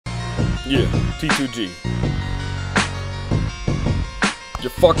Yeah, TtwoG. You're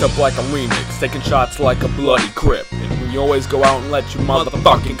fucked up like a remix, taking shots like a bloody crip, and you always go out and let your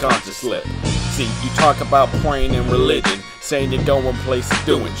motherfucking conscience slip. See, you talk about praying and religion, saying you're going places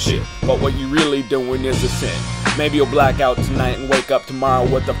doing shit, but what you really doing is a sin. Maybe you'll black out tonight and wake up tomorrow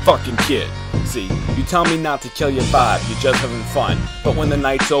with a fucking kid. See, you tell me not to kill your vibe, you're just having fun, but when the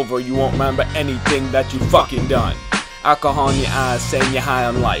night's over you won't remember anything that you fucking done. Alcohol in your eyes, saying you're high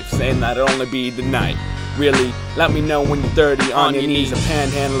on life, saying that it'll only be the night. Really, let me know when you're 30 on your knees, a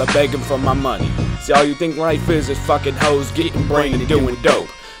panhandler begging for my money. See, all you think life is fucking hoes getting brain and doing dope.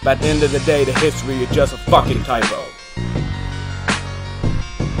 But at the end of the day, the history is just a fucking typo.